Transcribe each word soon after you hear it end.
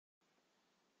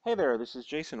Hey there, this is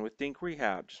Jason with D.I.N.K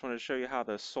Rehab. Just wanted to show you how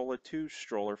the Sola2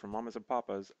 stroller from Mamas and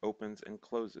Papas opens and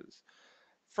closes.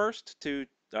 First, to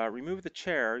remove the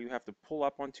chair, you have to pull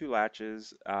up on two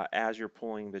latches as you're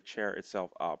pulling the chair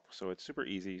itself up. So it's super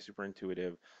easy, super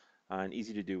intuitive, and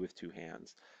easy to do with two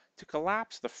hands. To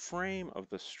collapse the frame of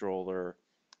the stroller,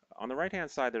 on the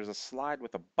right-hand side, there's a slide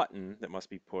with a button that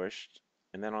must be pushed,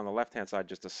 and then on the left-hand side,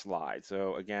 just a slide.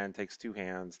 So again, takes two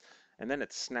hands, and then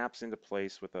it snaps into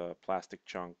place with a plastic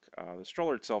chunk. The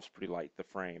stroller itself is pretty light, the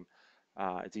frame.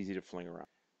 It's easy to fling around.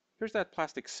 Here's that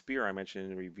plastic spear I mentioned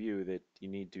in the review that you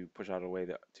need to push out of the way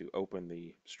to open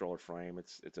the stroller frame.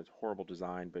 It's a horrible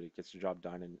design, but it gets the job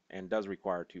done and does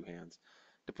require two hands.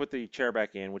 To put the chair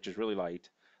back in, which is really light,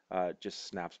 just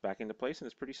snaps back into place and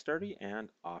it's pretty sturdy, and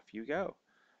off you go.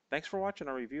 Thanks for watching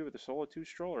our review of the Sola2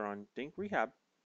 stroller on D.I.N.K Rehab.